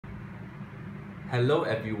Hello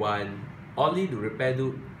everyone, Only the Repair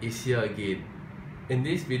Dude is here again. In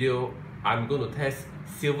this video, I'm going to test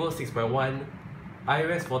Sliver 6.1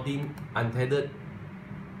 iOS 14 untethered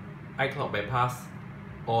iCloud bypass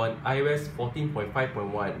on iOS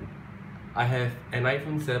 14.5.1. I have an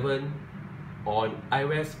iPhone 7 on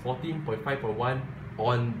iOS 14.5.1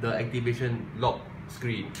 on the activation lock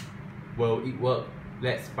screen. Will it work?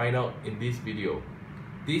 Let's find out in this video.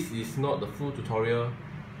 This is not the full tutorial.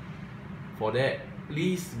 For that,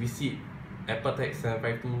 please visit Apple Tech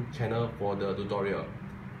 752 channel for the tutorial.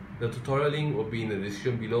 The tutorial link will be in the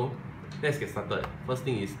description below. Let's get started. First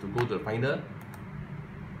thing is to go to the Finder,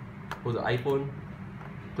 go to iPhone,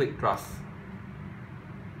 click Trust.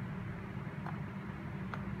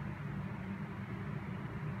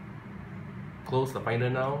 Close the Finder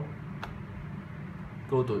now.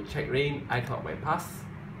 Go to Check Rain iCloud Bypass,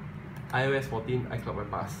 iOS 14 iCloud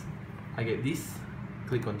Bypass. I get this,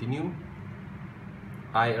 click Continue.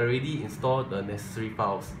 I already installed the necessary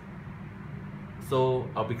files, so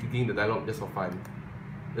I'll be clicking the dialog just for fun,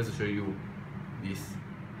 just to show you this.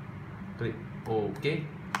 Click OK.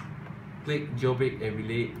 Click Jailbreak and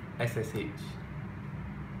Relay SSH.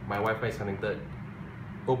 My Wi-Fi is connected.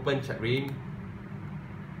 Open ChatRain.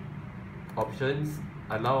 Options: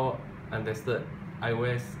 allow untested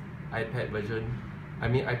iOS, iPad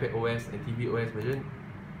OS and TV OS version.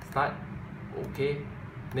 Start. OK.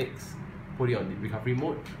 Next. Put it on the recovery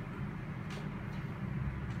mode.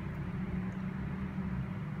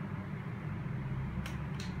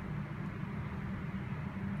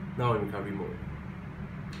 Now in recovery mode.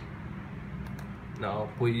 Now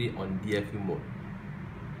put it on DFU mode.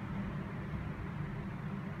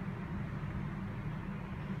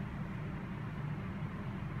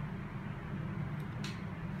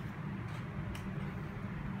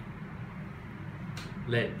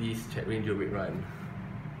 Let this check range jailbreak run.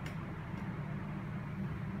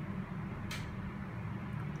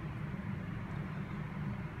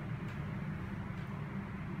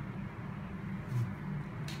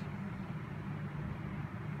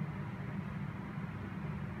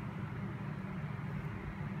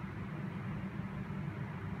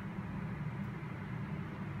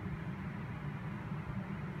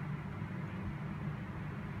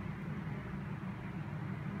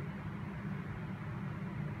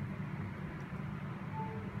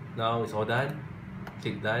 Now it's all done.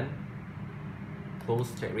 Click Done.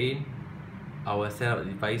 Close ChatRain. I will set up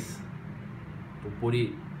the device to put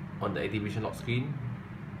it on the activation lock screen.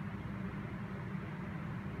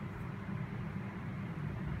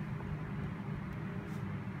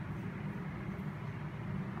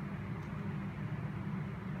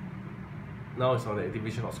 Now it's on the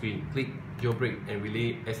activation lock screen. Click Jailbreak and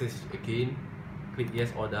Relay SSH again. Click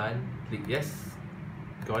Yes or Done. Click Yes.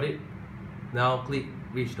 Got it. Now click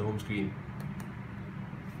Reach the home screen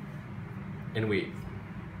and wait.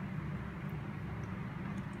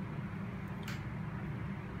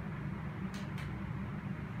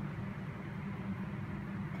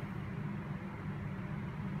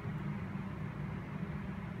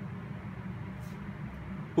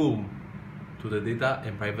 Boom! To the data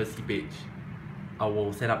and privacy page. I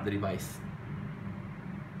will set up the device.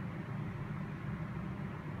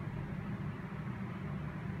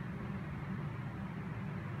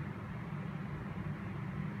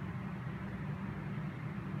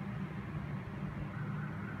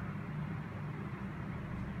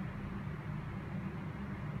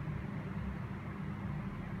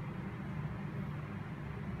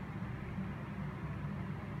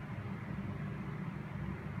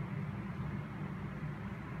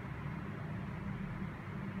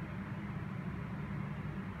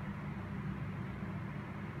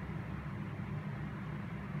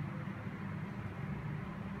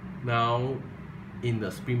 Now, in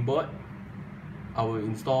the Springboard, I will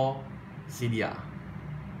install Cydia.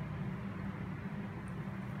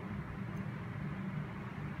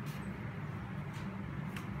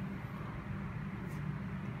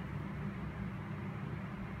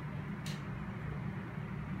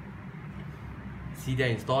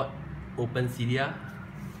 Cydia installed. Open Cydia.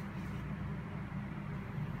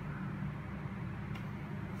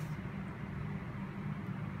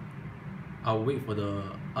 I'll wait for the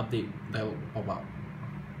update dialog pop up.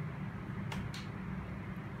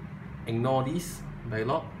 Ignore this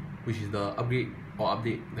dialog, which is the upgrade or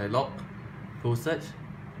update dialog. Close search.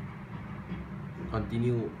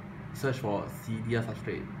 Continue search for Cydia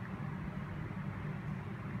substrate.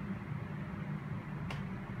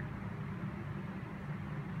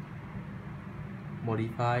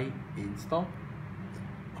 Modify, install,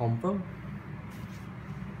 confirm.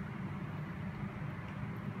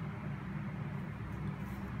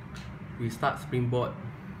 Restart Springboard.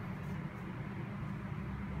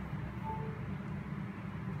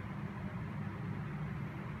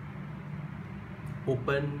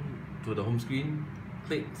 Open to the home screen,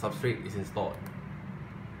 click Substrate is installed.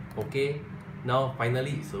 Okay, now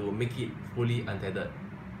finally it will make it fully untethered.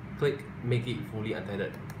 Click Make it fully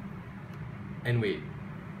untethered and wait.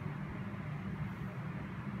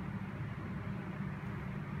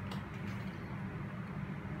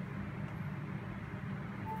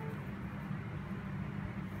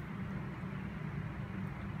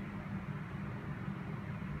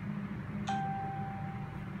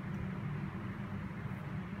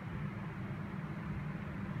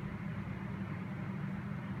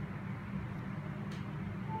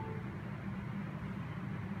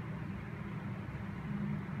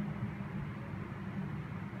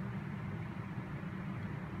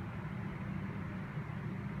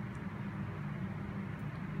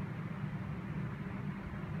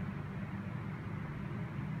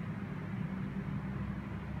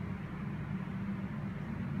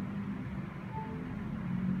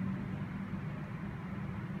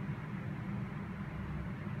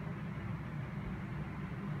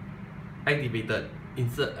 Activated.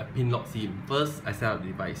 Insert a pin lock SIM. First, I set up the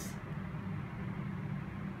device.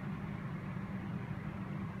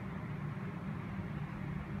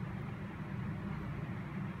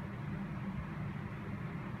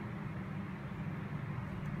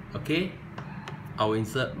 Okay, I will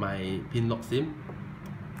insert my pin lock SIM.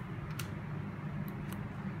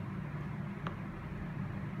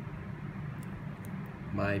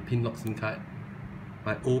 My pin lock SIM card.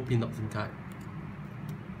 My old pin lock SIM card.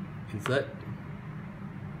 Insert.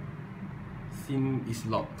 SIM is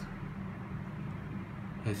locked.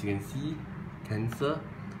 As you can see, cancel.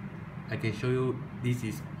 I can show you this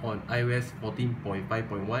is on iOS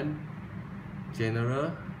 14.5.1.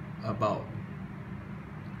 General, about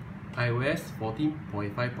iOS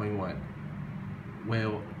 14.5.1.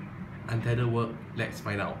 Well, untethered work. Let's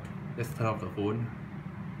find out. Let's turn off the phone.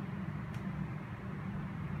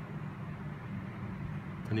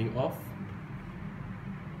 Turning off.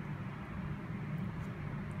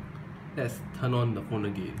 Let's turn on the phone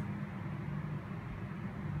again.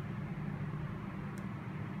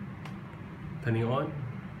 Turning on.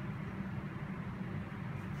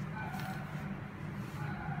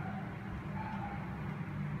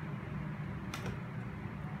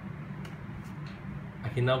 I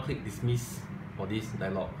can now click dismiss for this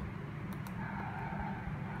dialog.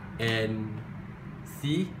 And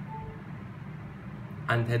see,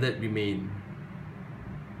 untethered remain.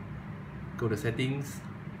 Go to settings.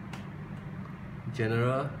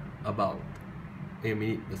 General, about. Wait a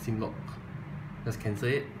minute, the SIM lock. Let's cancel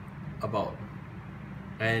it. About.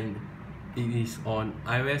 And it is on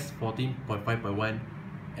iOS 14.5.1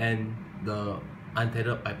 and the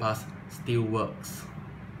untethered bypass still works.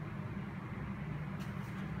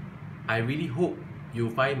 I really hope you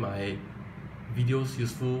find my videos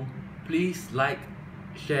useful. Please like,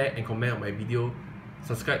 share and comment on my video.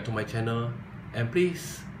 Subscribe to my channel and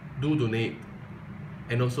please do donate.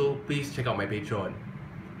 And also, please check out my Patreon.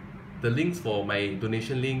 The links for my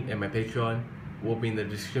donation link and my Patreon will be in the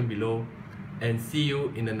description below. And see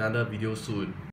you in another video soon.